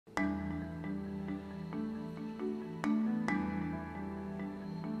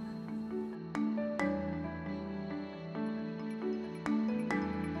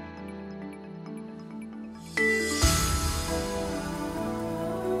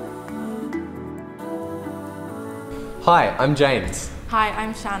Hi, I'm James. Hi,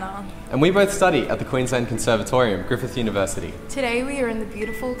 I'm Shana. And we both study at the Queensland Conservatorium, Griffith University, Today we are in the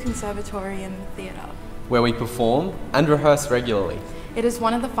beautiful Conservatorium Theatre. where we perform and rehearse regularly. It is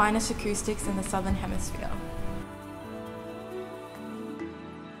one of the finest acoustics in the Southern Hemisphere.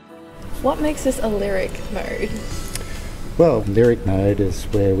 What makes this a lyric mode? Well, lyric mode is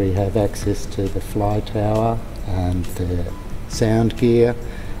where we have access to the fly tower and the sound gear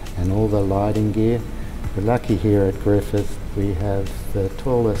and all the lighting gear. We're lucky here at Griffith, we have the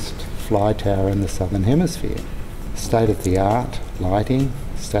tallest fly tower in the Southern Hemisphere. State-of-the-art lighting,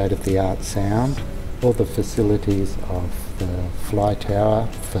 state-of-the-art sound, all the facilities of the fly tower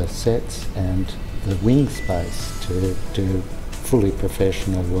for sets and the wing space to do fully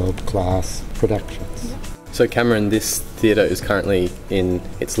professional world-class productions. So Cameron, this theatre is currently in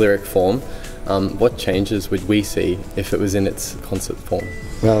its lyric form. What changes would we see if it was in its concert form?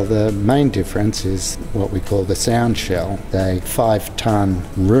 Well, the main difference is what we call the sound shell, a 5-ton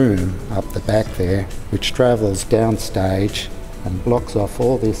room up the back there which travels downstage and blocks off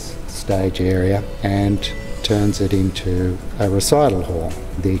all this stage area and turns it into a recital hall.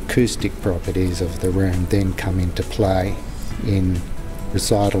 The acoustic properties of the room then come into play in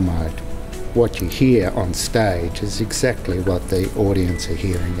recital mode. What you hear on stage is exactly what the audience are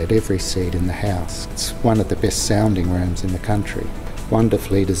hearing at every seat in the house. It's one of the best sounding rooms in the country.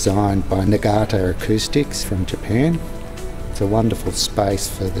 Wonderfully designed by Nagata Acoustics from Japan. It's a wonderful space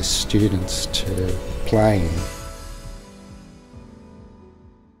for the students to play in.